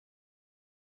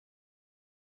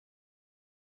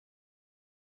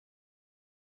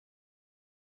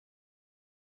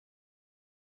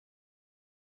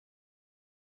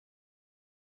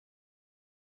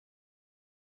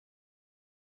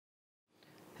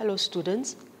Hello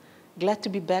students, glad to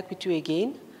be back with you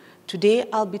again. Today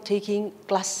I'll be taking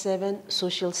class 7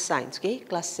 social science, okay?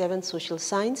 Class 7 social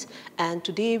science, and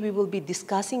today we will be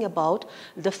discussing about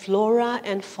the flora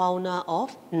and fauna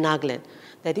of Nagaland.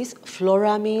 That is,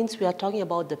 flora means we are talking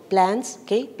about the plants,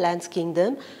 okay? Plants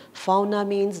kingdom. Fauna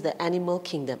means the animal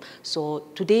kingdom. So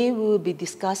today we will be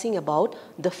discussing about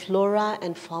the flora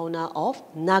and fauna of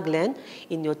Nagaland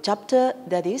in your chapter,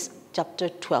 that is chapter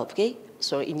 12, okay?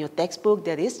 So in your textbook,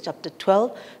 there is chapter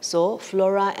 12, so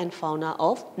flora and fauna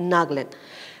of Nagaland.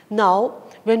 Now,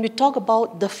 when we talk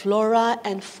about the flora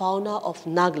and fauna of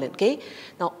Nagaland, okay,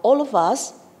 now all of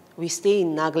us, we stay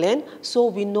in Nagaland, so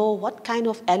we know what kind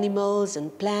of animals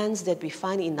and plants that we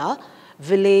find in our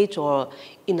village or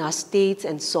in our states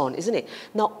and so on, isn't it?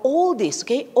 Now, all this,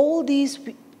 okay, all these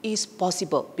is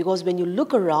possible because when you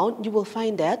look around, you will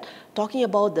find that talking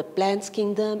about the plants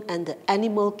kingdom and the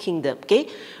animal kingdom, okay,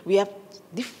 we have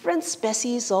different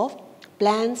species of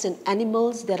plants and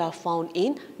animals that are found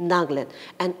in Nagaland,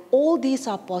 and all these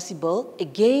are possible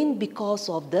again because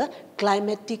of the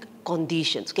climatic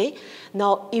conditions, okay.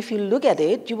 Now if you look at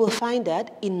it, you will find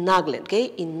that in Nagaland, okay,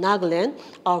 in Nagaland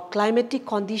our climatic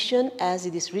condition, as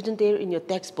it is written there in your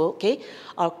textbook, okay,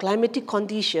 our climatic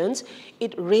conditions,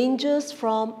 it ranges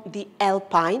from the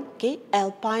alpine, okay,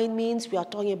 alpine means we are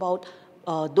talking about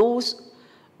those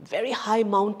very high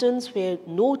mountains where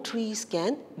no trees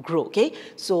can grow, okay.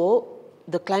 So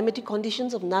the climatic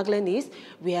conditions of Nagaland is,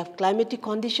 we have climatic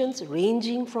conditions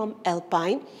ranging from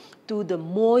alpine to the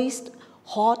moist,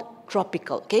 hot,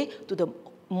 tropical, okay, to the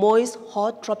moist,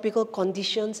 hot, tropical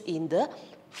conditions in the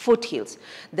foothills.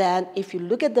 Then if you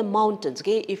look at the mountains,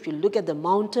 okay, if you look at the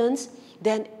mountains,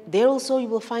 then there also you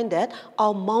will find that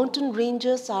our mountain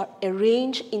ranges are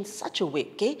arranged in such a way,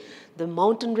 okay. The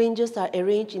mountain ranges are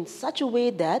arranged in such a way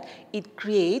that it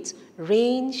creates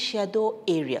rain shadow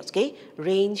areas, okay.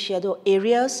 Rain shadow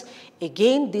areas.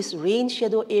 Again, these rain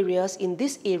shadow areas, in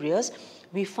these areas,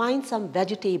 we find some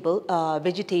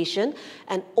vegetation,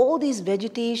 and all these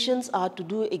vegetations are to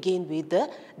do again with the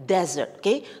desert,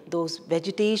 okay. Those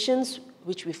vegetations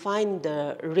which we find in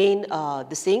the rain,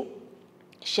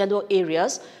 shadow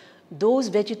areas, those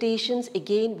vegetations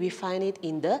again we find it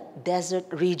in the desert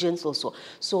regions also.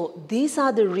 So these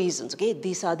are the reasons, okay,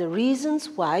 these are the reasons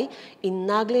why in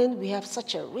Nagaland we have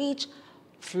such a rich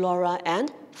flora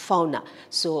and fauna.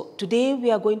 So today we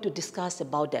are going to discuss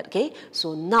about that, okay.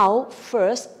 So now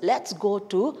first let's go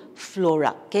to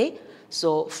flora, okay.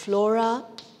 So flora,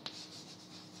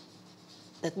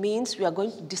 that means we are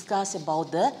going to discuss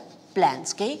about the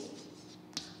plants, okay.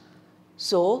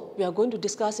 So we are going to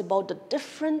discuss about the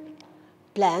different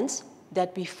plants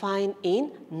that we find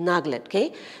in Nagaland,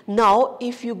 okay. Now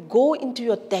if you go into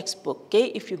your textbook,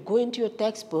 okay, if you go into your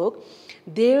textbook,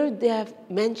 there they have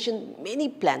mentioned many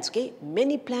plants, okay,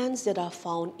 many plants that are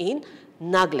found in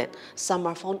Nagaland. Some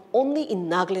are found only in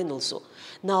Nagaland also.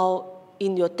 Now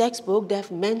in your textbook they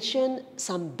have mentioned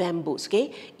some bamboos,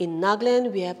 okay. In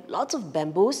Nagaland we have lots of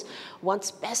bamboos. One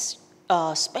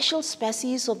special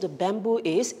species of the bamboo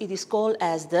is, it is called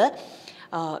as the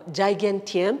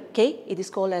giganteum, okay, it is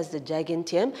called as the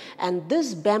giganteum, and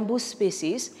this bamboo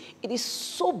species, it is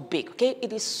so big, okay,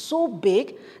 it is so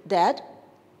big that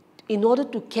in order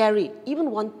to carry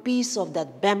even one piece of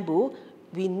that bamboo,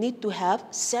 we need to have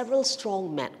several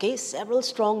strong men, okay, several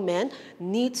strong men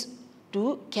needs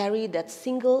to carry that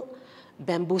single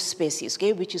bamboo species,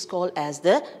 okay, which is called as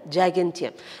the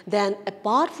giganteum. Then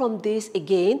apart from this,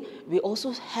 again, we also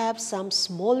have some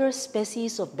smaller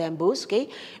species of bamboos, okay,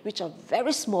 which are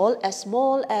very small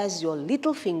as your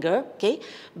little finger, okay,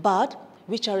 but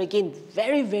which are again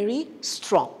very, very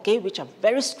strong, okay, which are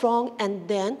very strong, and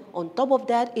then on top of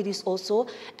that, it is also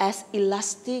as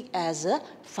elastic as a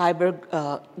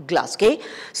fiber glass, okay.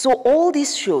 So all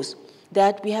this shows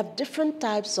that we have different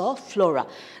types of flora.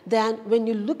 Then when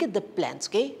you look at the plants,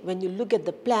 okay, when you look at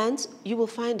the plants, you will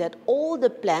find that all the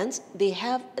plants, they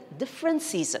have a different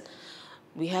season.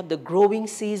 We have the growing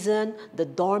season, the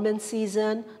dormant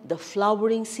season, the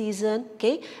flowering season,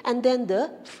 okay, and then the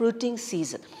fruiting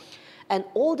season. And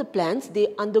all the plants,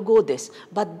 they undergo this.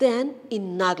 But then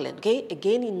in Nagaland, okay,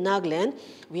 again in Nagaland,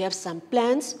 we have some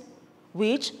plants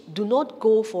which do not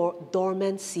go for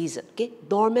dormant season, okay.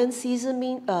 Dormant season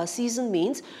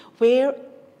means where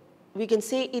we can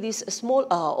say it is a small,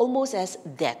 almost as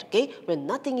dead, okay, when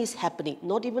nothing is happening,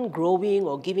 not even growing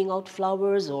or giving out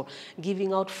flowers or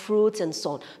giving out fruits and so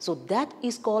on. So that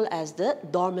is called as the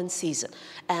dormant season.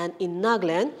 And in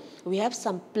Nagaland, we have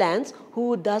some plants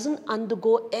who doesn't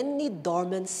undergo any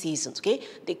dormant seasons, okay.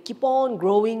 They keep on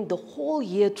growing the whole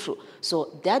year through.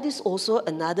 So that is also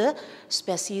another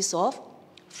species of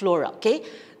Flora, okay?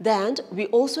 Then we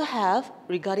also have,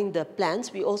 regarding the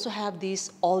plants, we also have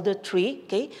this alder tree,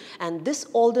 okay? And this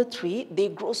alder tree, they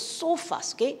grow so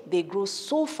fast, okay? They grow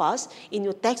so fast. In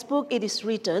your textbook, it is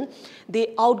written,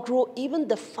 they outgrow even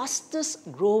the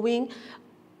fastest growing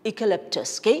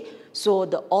eucalyptus, okay? So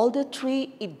the alder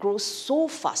tree, it grows so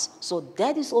fast. So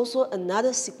that is also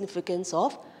another significance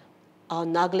of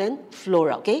Nagaland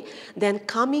flora, okay? Then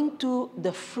coming to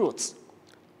the fruits.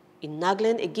 In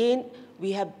Nagaland, again,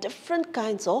 we have different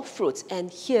kinds of fruits. And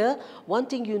here, one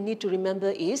thing you need to remember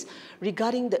is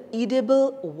regarding the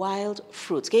edible wild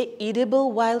fruits. Okay?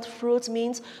 Edible wild fruits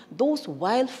means those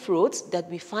wild fruits that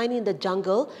we find in the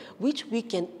jungle which we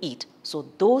can eat. So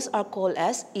those are called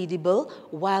as edible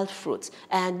wild fruits.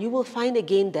 And you will find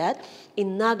again that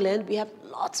in Nagaland, we have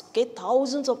lots, okay,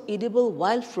 thousands of edible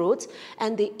wild fruits.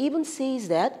 And they even says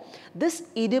that this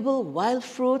edible wild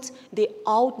fruits, they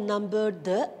outnumber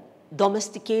the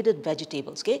domesticated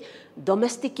vegetables, okay?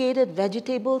 Domesticated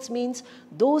vegetables means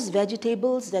those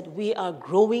vegetables that we are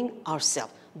growing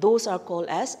ourselves. Those are called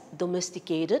as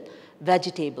domesticated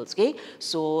vegetables, okay?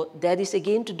 So that is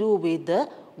again to do with the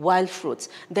wild fruits.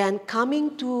 Then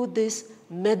coming to this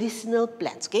medicinal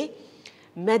plants, okay?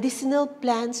 Medicinal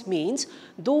plants means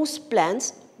those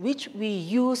plants which we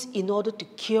use in order to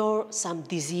cure some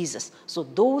diseases. So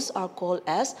those are called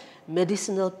as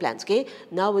medicinal plants, okay?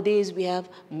 Nowadays we have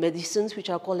medicines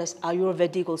which are called as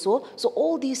Ayurvedic also. So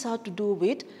all these are to do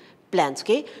with plants,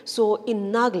 okay? So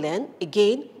in Nagaland,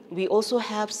 again, we also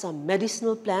have some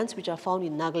medicinal plants which are found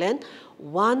in Nagaland.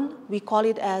 One, we call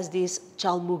it as this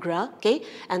chalmugra, okay?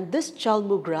 And this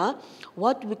chalmugra,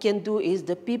 what we can do is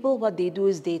the people, what they do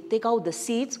is they take out the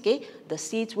seeds, okay? The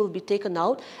seeds will be taken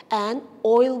out and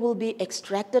oil will be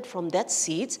extracted from that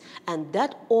seeds, and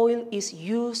that oil is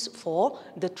used for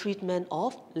the treatment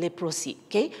of leprosy,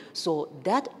 okay? So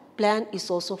that plant is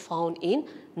also found in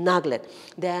Nagaland.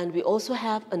 Then we also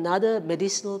have another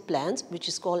medicinal plant which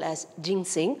is called as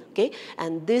ginseng, okay?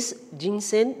 And this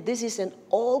ginseng, this is an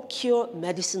all-cure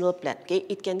medicinal plant, okay?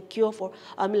 It can cure for,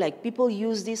 like people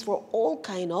use this for all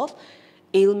kind of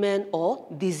ailment or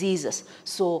diseases.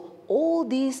 So all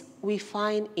these we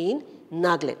find in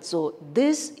Nagaland. So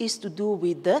this is to do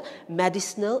with the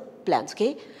medicinal plants,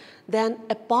 okay? Then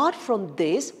apart from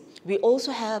this, we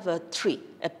also have a tree,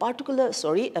 a particular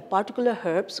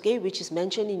herbs, okay, which is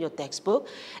mentioned in your textbook.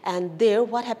 And there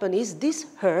what happened is these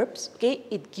herbs, okay,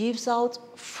 it gives out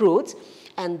fruits.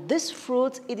 And this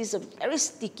fruit, it is a very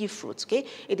sticky fruit, okay?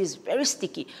 It is very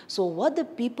sticky. So what the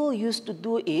people used to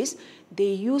do is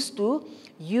they used to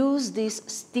use these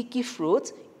sticky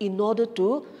fruits in order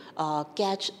to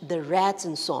catch the rats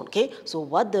and so on, okay? So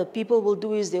what the people will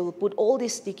do is they will put all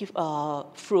these sticky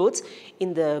fruits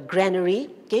in the granary,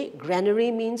 okay? Granary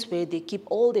means where they keep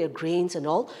all their grains and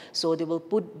all. So they will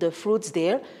put the fruits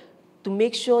there to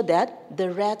make sure that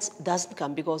the rats doesn't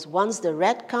come, because once the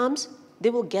rat comes,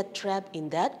 they will get trapped in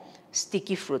that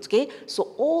sticky fruits, okay?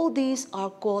 So all these are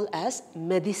called as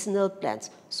medicinal plants.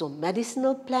 So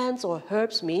medicinal plants or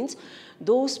herbs means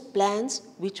those plants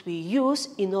which we use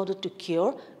in order to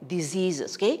cure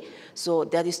diseases, okay? So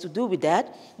that is to do with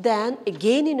that. Then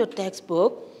again in your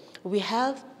textbook, we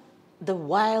have the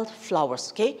wild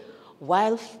flowers, okay?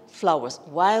 Wild flowers.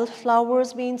 Wild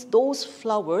flowers means those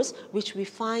flowers which we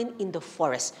find in the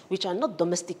forest, which are not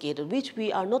domesticated, which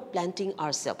we are not planting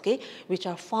ourselves, okay? Which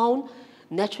are found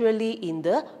naturally in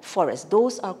the forest.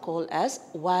 Those are called as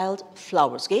wild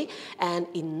flowers, okay? And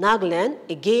in Nagaland,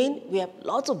 again, we have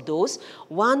lots of those.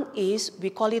 One is, we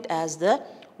call it as the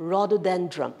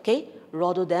rhododendron, okay?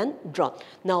 Rhododendron.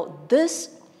 Now, this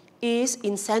is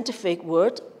in scientific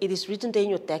word, it is written there in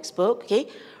your textbook, okay?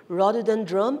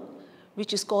 Rhododendron,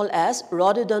 which is called as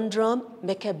Rhododendron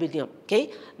macabinium,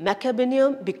 okay?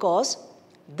 Macabinium because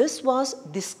this was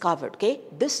discovered, okay?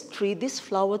 This tree, this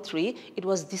flower tree, it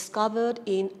was discovered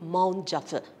in Mount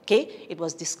Jaffa, okay? It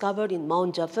was discovered in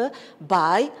Mount Jaffa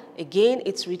by, again,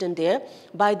 it's written there,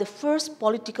 by the first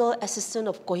political assistant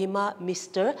of Kohima,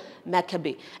 Mr.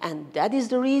 Maccabi. And that is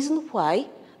the reason why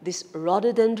this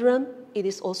rhododendron, it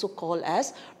is also called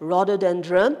as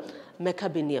Rhododendron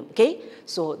macabinium, okay?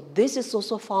 So this is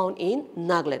also found in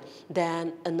Nagaland.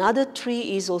 Then another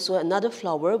tree is also another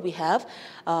flower. We have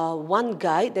one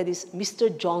guy, that is Mr.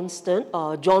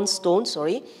 Johnstone,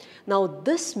 sorry. Now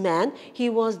this man, he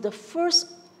was the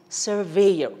first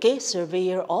surveyor, okay?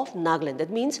 Surveyor of Nagaland. That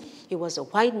means he was a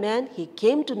white man. He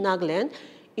came to Nagaland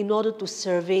in order to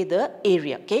survey the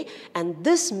area, okay? And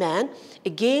this man,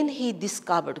 again, he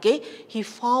discovered, okay? He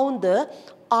found the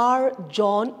R.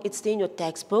 John, it's in your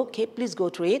textbook, okay, please go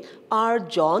through it. R.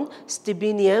 John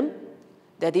Stibinium,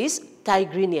 that is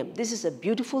Tigrinium. This is a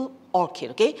beautiful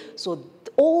orchid, okay? So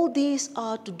all these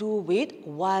are to do with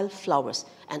wildflowers,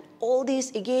 and all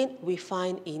these again we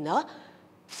find in a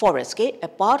forest. Okay?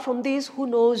 Apart from this, who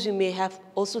knows, you may have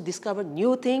also discovered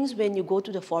new things when you go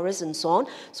to the forest and so on.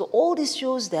 So all this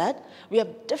shows that we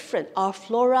have different, our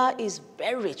flora is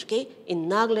very rich. Okay? In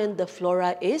Nagaland, the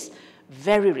flora is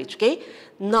very rich. Okay?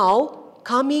 Now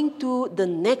coming to the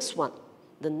next one.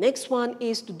 The next one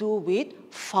is to do with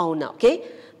fauna. Okay?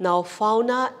 Now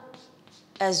fauna,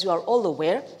 as you are all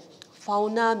aware,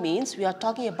 fauna means we are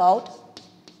talking about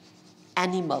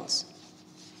animals.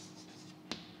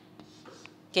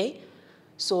 Okay,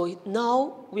 so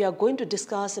now we are going to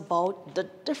discuss about the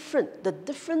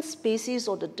different species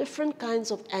or the different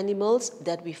kinds of animals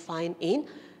that we find in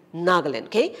Nagaland.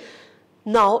 Okay,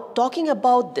 now talking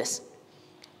about this.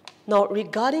 Now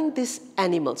regarding these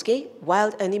animals, okay,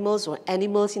 wild animals or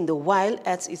animals in the wild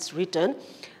as it's written,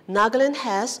 Nagaland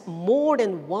has more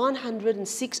than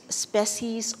 106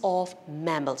 species of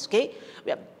mammals. Okay, we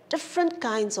have different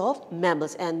kinds of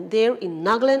mammals, and there in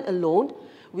Nagaland alone,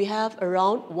 we have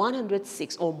around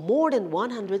 106 or more than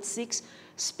 106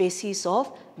 species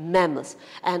of mammals.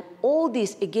 And all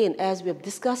these, again, as we have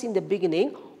discussed in the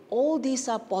beginning, all these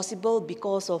are possible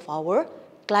because of our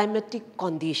climatic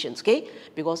conditions, okay?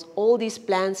 Because all these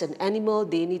plants and animals,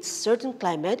 they need certain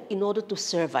climate in order to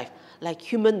survive. Like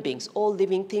human beings, all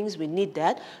living things, we need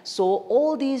that. So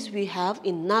all these we have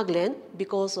in Nagaland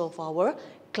because of our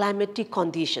climatic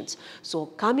conditions. So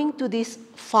coming to this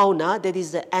fauna, that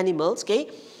is the animals, okay?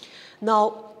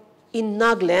 Now in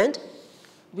Nagaland,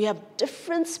 we have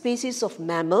different species of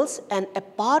mammals, and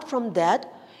apart from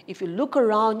that, if you look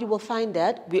around, you will find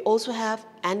that we also have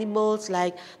animals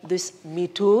like this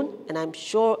mitoon, and I'm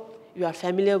sure you are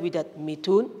familiar with that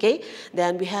mitoon, okay?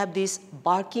 Then we have this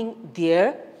barking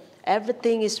deer.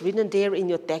 Everything is written there in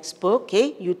your textbook,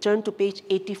 okay? You turn to page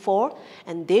 84,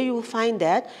 and there you will find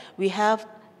that we have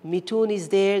mitoon is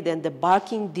there, then the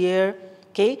barking deer,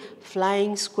 okay,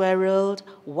 flying squirrel,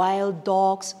 wild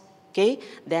dogs, okay,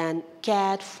 then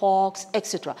cat, fox,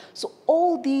 etc. So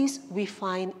all these we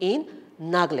find in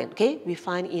Nagaland, okay, we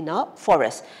find in a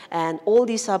forest, and all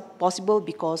these are possible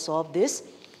because of this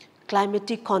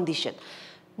climatic condition.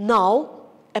 Now,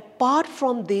 apart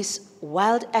from these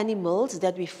wild animals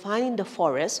that we find in the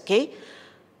forest, okay,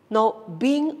 now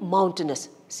being mountainous,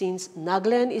 since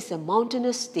Nagaland is a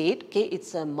mountainous state, okay,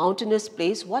 it's a mountainous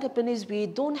place, what happens is we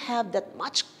don't have that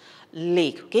much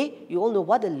lake, okay, you all know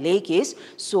what a lake is.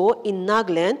 So in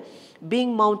Nagaland,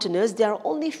 being mountainous, there are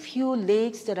only few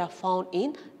lakes that are found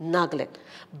in Nagaland.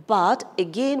 But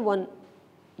again, one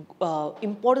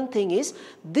important thing is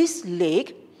this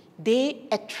lake, they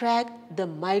attract the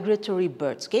migratory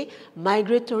birds, okay.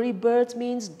 Migratory birds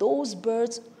means those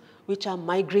birds which are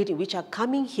migrating, which are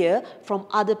coming here from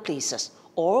other places,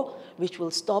 or which will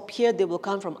stop here, they will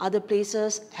come from other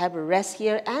places, have a rest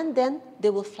here, and then they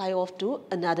will fly off to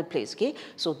another place, okay.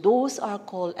 So those are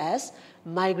called as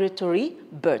migratory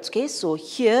birds, okay. So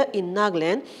here in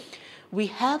Nagaland, we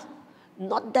have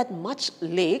not that much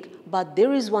lake, but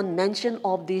there is one mention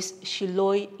of this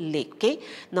Shiloi Lake, okay.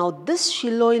 Now this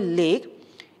Shiloi Lake,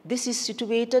 this is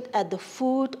situated at the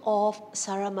foot of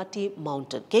Saramati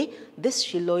mountain, okay. This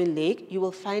Shiloi Lake, you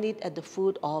will find it at the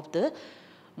foot of the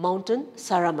mountain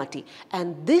Saramati.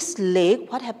 And this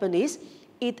lake, what happened is,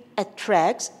 it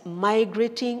attracts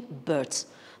migrating birds.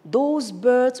 Those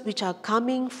birds which are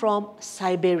coming from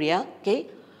Siberia, okay.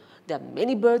 There are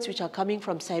many birds which are coming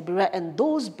from Siberia, and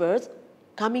those birds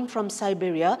coming from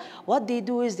Siberia, what they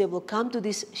do is they will come to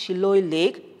this Shiloi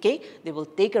Lake, okay, they will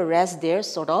take a rest there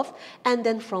sort of, and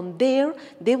then from there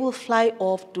they will fly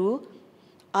off to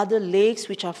other lakes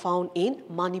which are found in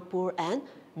Manipur and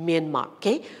Myanmar,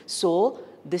 okay. So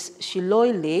this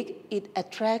Shiloi Lake, it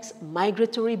attracts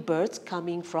migratory birds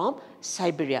coming from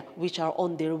Siberia, which are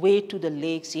on their way to the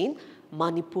lakes in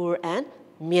Manipur and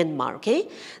Myanmar, okay.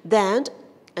 Then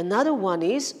another one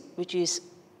is, which is,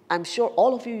 I'm sure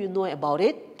all of you know about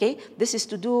it, okay. This is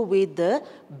to do with the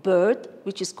bird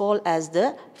which is called as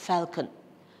the falcon.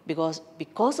 Because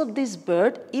of this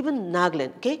bird, even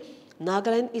Nagaland, okay,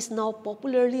 Nagaland is now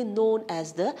popularly known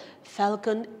as the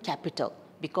falcon capital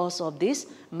because of this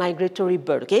migratory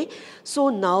bird, okay. So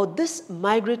now this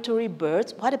migratory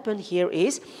birds, what happened here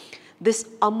is, this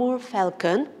Amur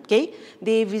falcon, okay,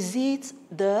 they visit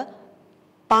the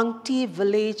Pangti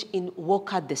village in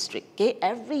Wokha district, okay.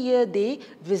 Every year they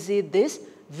visit this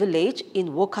village in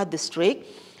Wokha district,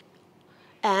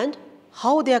 and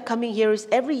how they are coming here is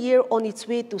every year on its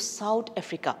way to South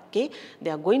Africa, okay.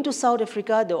 They are going to South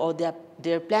Africa, or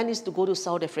their plan is to go to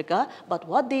South Africa, but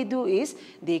what they do is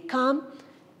they come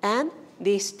and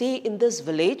they stay in this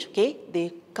village, okay?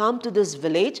 They come to this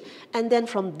village, and then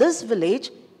from this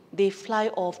village, they fly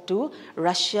off to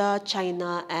Russia,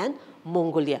 China, and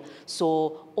Mongolia.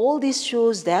 So all this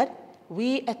shows that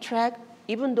we attract,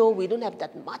 even though we don't have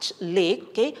that much lake,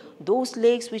 okay? Those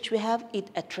lakes which we have, it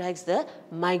attracts the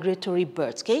migratory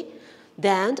birds, okay?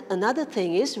 Then another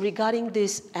thing is regarding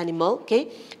this animal,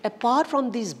 okay? Apart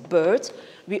from these birds,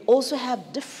 we also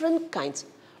have different kinds.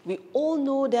 We all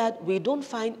know that we don't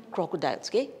find crocodiles,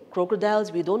 okay?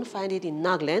 Crocodiles, we don't find it in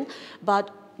Nagaland,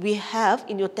 but we have,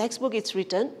 in your textbook it's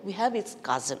written, we have its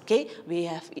cousin, okay? We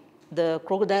have the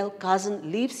crocodile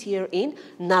cousin lives here in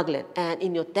Nagaland, and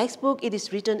in your textbook it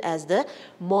is written as the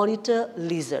monitor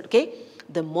lizard, okay?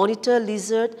 The monitor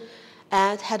lizard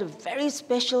had a very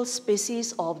special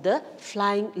species of the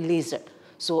flying lizard.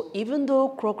 So even though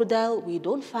crocodile we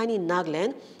don't find in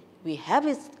Nagaland, we have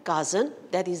its cousin,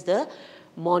 that is the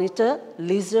monitor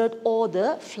lizard or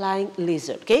the flying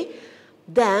lizard, okay?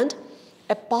 Then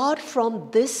apart from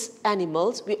these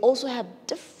animals, we also have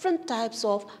different types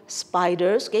of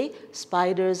spiders, okay?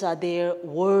 Spiders are there,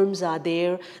 worms are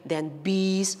there, then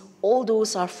bees, all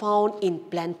those are found in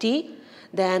plenty.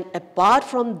 Then apart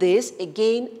from this,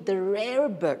 again, the rare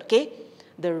bird, okay?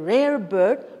 The rare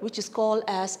bird which is called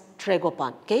as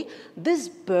tragopan, okay? This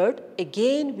bird,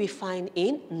 again, we find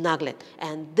in Nagaland,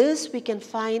 and this we can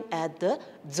find at the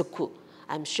Zuku.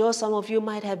 I'm sure some of you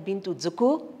might have been to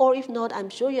Zuku, or if not, I'm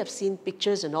sure you have seen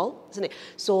pictures and all, isn't it?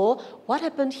 So what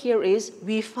happened here is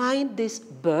we find this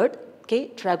bird, okay,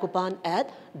 tragopan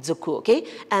at Zuku, okay?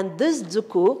 And this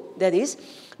Zuku, that is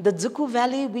the Zuku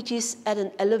Valley, which is at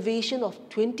an elevation of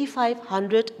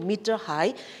 2,500 meter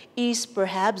high, is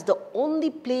perhaps the only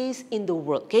place in the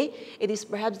world, okay? It is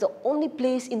perhaps the only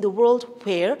place in the world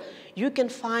where you can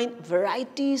find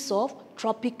varieties of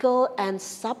tropical and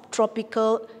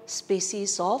subtropical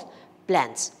species of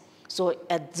plants. So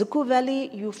at Zuku Valley,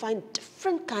 you find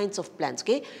different kinds of plants,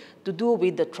 okay, to do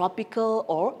with the tropical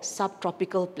or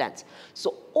subtropical plants.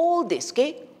 So all this,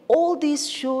 okay, all this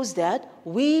shows that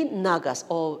we Nagas,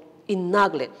 or in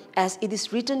Nagaland, as it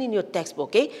is written in your textbook,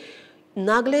 okay,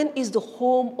 Nagaland is the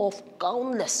home of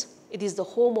countless, it is the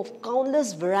home of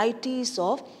countless varieties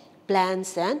of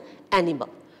plants and animals.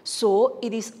 So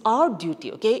it is our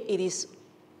duty, okay, it is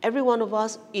every one of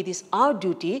us, it is our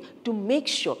duty to make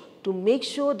sure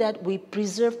that we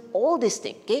preserve all these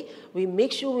things, okay? We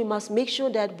must make sure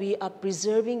that we are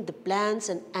preserving the plants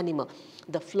and animals,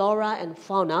 the flora and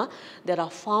fauna that are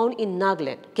found in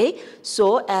Nagaland, okay?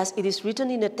 So as it is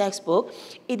written in the textbook,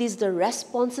 it is the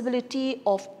responsibility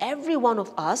of every one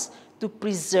of us to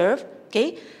preserve,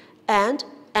 okay, and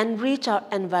enrich our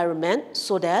environment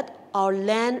so that our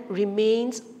land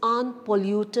remains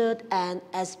unpolluted and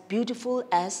as beautiful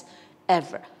as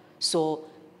ever. So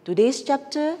today's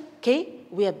chapter, okay,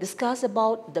 we have discussed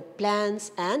about the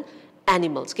plants and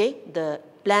animals, okay, the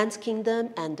plants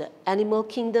kingdom and the animal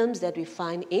kingdoms that we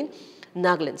find in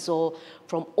Nagaland. So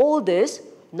from all this,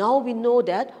 now we know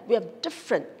that we have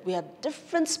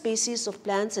different species of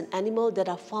plants and animals that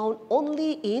are found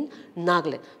only in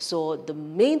Nagaland. So the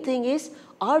main thing is,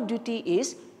 our duty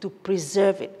is to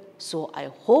preserve it. So I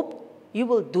hope you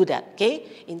will do that, okay?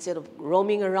 Instead of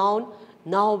roaming around,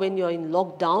 now when you're in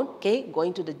lockdown, okay,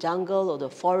 going to the jungle or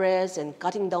the forest and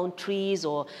cutting down trees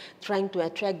or trying to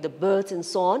attract the birds and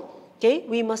so on, okay,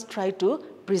 we must try to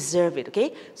preserve it,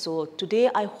 okay? So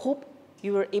today I hope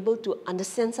you were able to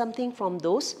understand something from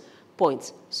those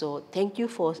points. So thank you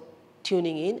for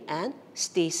tuning in and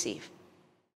stay safe.